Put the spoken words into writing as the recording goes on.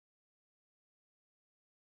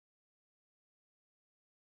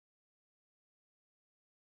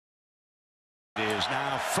is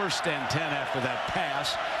now 1st and 10 after that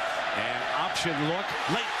pass. And option look.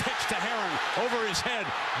 Late pitch to Herron. Over his head.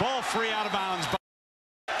 Ball free out of bounds.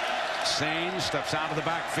 Sane steps out of the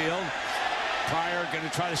backfield. Pryor going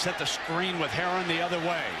to try to set the screen with Herron the other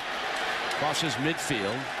way. Crosses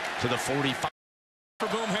midfield to the 45. For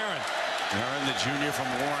Boom Herron. Herron, the junior from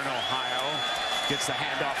Warren, Ohio, gets the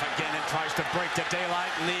handoff again and tries to break the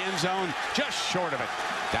daylight in the end zone. Just short of it.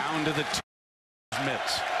 Down to the 2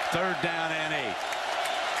 mitts. 3rd down and 8.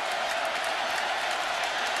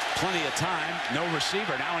 Plenty of time. No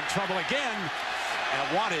receiver. Now in trouble again.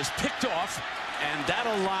 And Watt is picked off. And that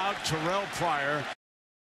allowed Terrell Pryor.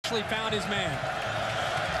 Actually found his man.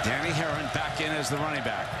 Danny Herron back in as the running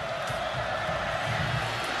back.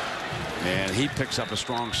 And he picks up a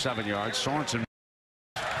strong 7 yards. Sorensen.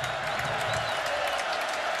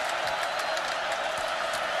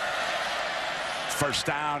 First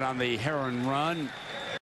down on the Herron run.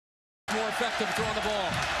 More effective throwing the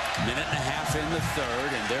ball. Minute and a half in the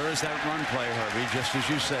 3rd, and there is that run play, Herbie. Just as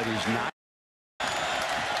you said, he's not.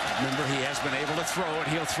 Remember, he has been able to throw it.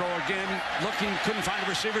 He'll throw again. Looking, couldn't find a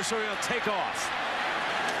receiver, so he'll take off.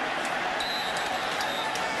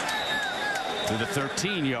 To the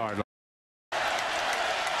 13-yard line.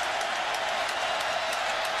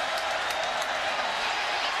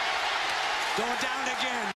 Going down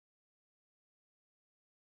again.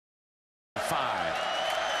 5.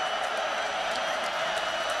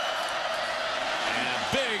 And a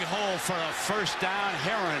big hole for a first down.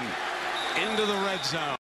 Herron into the red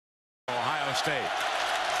zone. Ohio State.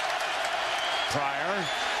 Pryor,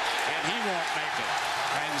 and he won't make it.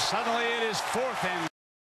 And suddenly it is 4th and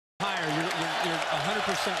higher. You're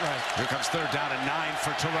 100% right. Here comes 3rd down and 9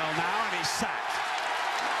 for Terrell now, and he's sacked.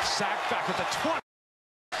 Sacked back at the 20.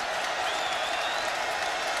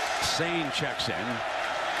 Sane checks in.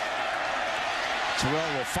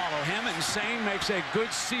 Terrell will follow him, and Sane makes a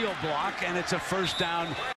good seal block, and it's a first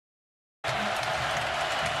down.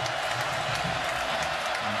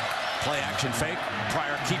 Play action fake.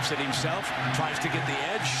 Pryor keeps it himself. Tries to get the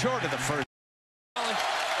edge short of the first.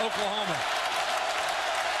 Oklahoma.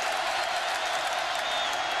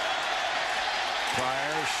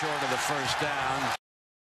 Pryor short of the first down.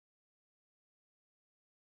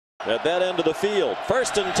 At that end of the field,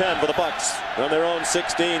 1st and 10 for the Bucks. On their own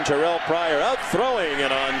 16, Terrell Pryor out throwing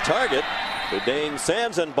and on target to Dane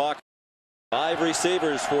Sanzenbach. 5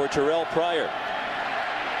 receivers for Terrell Pryor.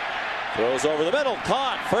 Throws over the middle,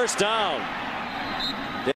 caught, 1st down.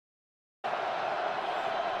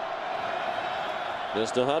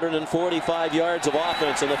 Just 145 yards of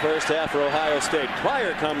offense in the first half for Ohio State.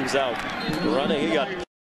 Pryor comes out running. He got.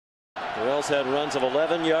 Terrell's had runs of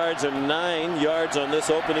 11 yards and 9 yards on this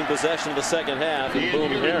opening possession of the second half. And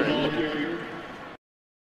Boom Herron.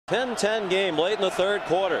 10-10 game late in the 3rd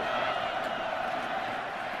quarter.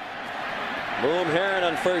 Boom Herron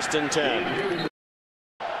on 1st and 10.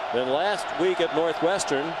 Then last week at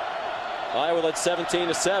Northwestern, Iowa led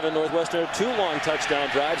 17-7. Northwestern had 2 long touchdown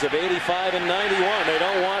drives of 85 and 91. They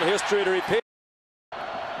don't want history to repeat.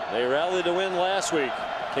 They rallied to win last week.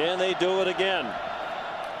 Can they do it again?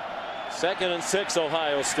 2nd and 6,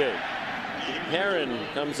 Ohio State. Herron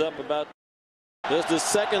comes up about just his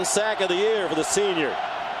 2nd sack of the year for the senior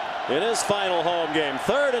in his final home game.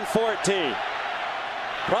 3rd and 14.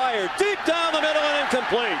 Pryor deep down the middle and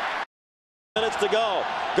incomplete. Minutes to go.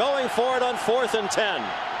 Going for it on 4th and 10.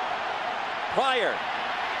 Pryor.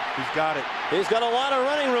 He's got it. He's got a lot of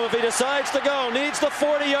running room if he decides to go. Needs the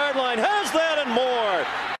 40-yard line. Has that and more.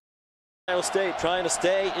 Ohio State trying to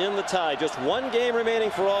stay in the tie. Just 1 game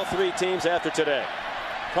remaining for all 3 teams after today.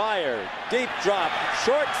 Pryor, deep drop,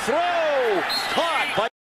 short throw, caught by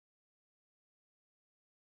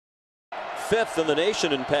 5th in the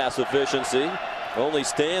nation in pass efficiency. Only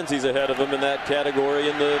Stanzi's ahead of him in that category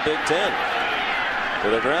in the Big Ten. For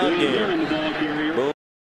the ground game. Boom.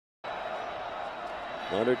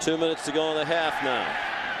 Under 2 minutes to go in the half now.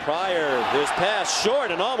 Pryor, his pass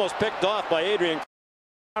short and almost picked off by Adrian.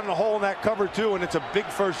 On the hole in that cover too, and it's a big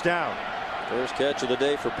first down. First catch of the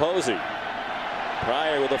day for Posey.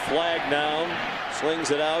 Pryor with a flag down,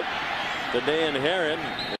 slings it out to Dan Herron.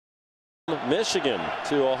 Michigan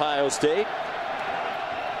to Ohio State.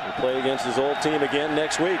 He'll play against his old team again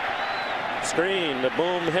next week. Screen to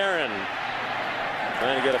Boom Herron.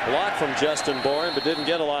 Trying to get a block from Justin Bourne, but didn't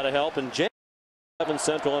get a lot of help. And 7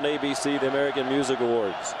 Central on ABC, the American Music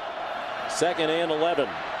Awards. 2nd and 11.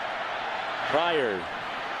 Pryor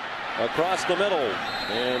across the middle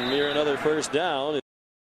and near another first down.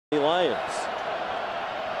 Lions.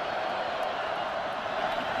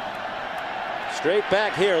 Straight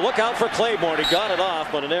back here. Look out for Claiborne. He got it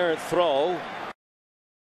off, but an errant throw.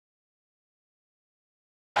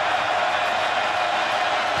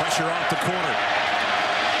 pressure off the corner.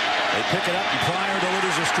 They pick it up, and Pryor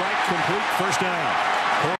delivers a strike, complete, first down.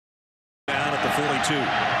 Down at the 42.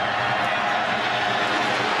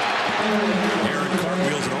 Aaron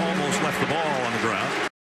cartwheels and almost left the ball on the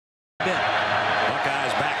ground.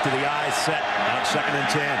 Buckeyes back to the eye set on 2nd and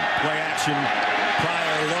 10. Play action.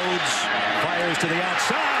 Pryor loads, fires to the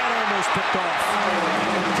outside, almost picked off.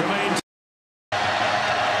 Jermaine.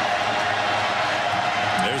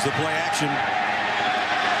 There's the play action.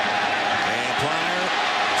 And Pryor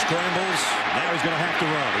scrambles. Now he's going to have to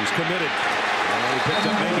run. He's committed. He picked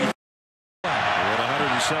up maybe at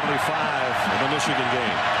 175 in the Michigan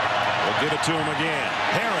game. We'll give it to him again.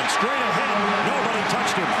 Herron straight ahead. Nobody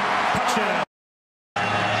touched him. Touchdown.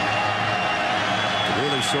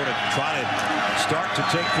 Really sort of try to start to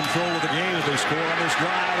take control of the game as they score on this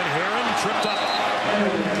drive. And Herron tripped up.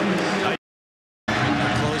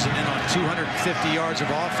 Closing in on 250 yards of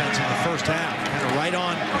offense in the first half. Kind of right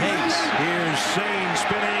on pace. Here's Sane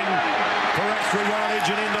spinning for extra yardage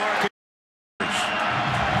and into Arkansas.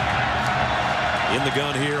 In the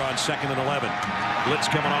gun here on 2nd and 11. Blitz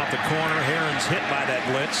coming off the corner. Herron's hit by that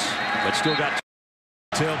blitz, but still got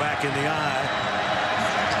tailback in the eye.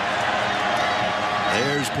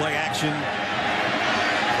 There's play action.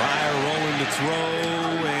 Pryor rolling to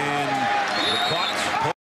throw, and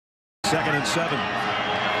caught. 2nd and 7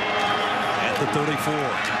 at the 34.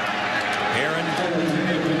 Herron,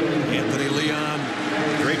 Anthony Leon,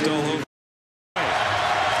 draped all over.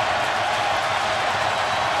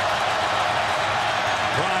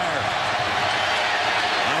 Pryor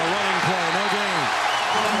on a running play, no gain.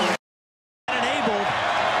 Enabled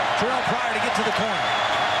Terrell Pryor to get to the corner.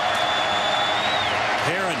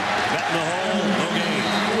 Herron met in the hole, no gain.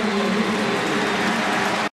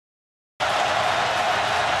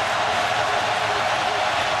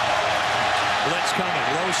 Blitz coming,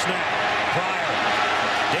 low snap. Pryor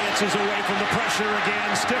dances away from the pressure again,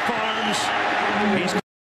 stiff arms. He's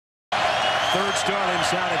third start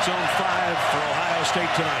inside its own 5 for Ohio State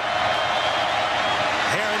tonight.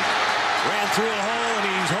 Herron ran through a hole, and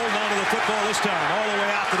he's holding on to the football this time, all the way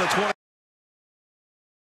out to the 20.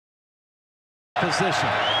 Position.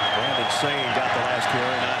 Brandon Sane got the last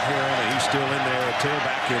carry, not Herron, and he's still in there. A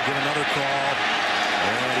tailback, he'll get another call.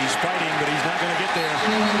 And he's fighting, but he's not going to get there.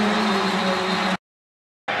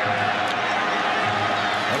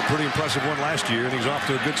 Had a pretty impressive one last year, and he's off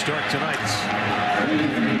to a good start tonight.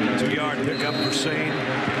 2-yard pickup for Sane.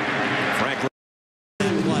 Franklin.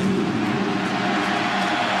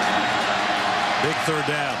 Big third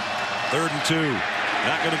down. 3rd and 2.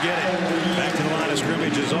 Not going to get it. Back to the line of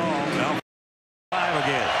scrimmage is all. Now 5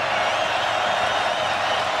 again.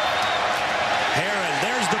 Herron,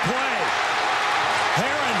 there's the play.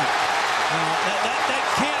 Herron. That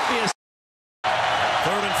can't be a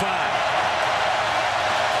 3rd and 5.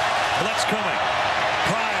 Blitz coming.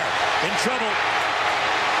 Pryor in trouble.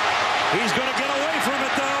 He's going to get away from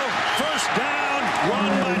it, though. First down.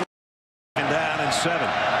 Run by. And down and 7.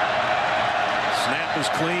 Snap is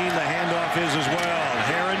clean. The handoff is as well.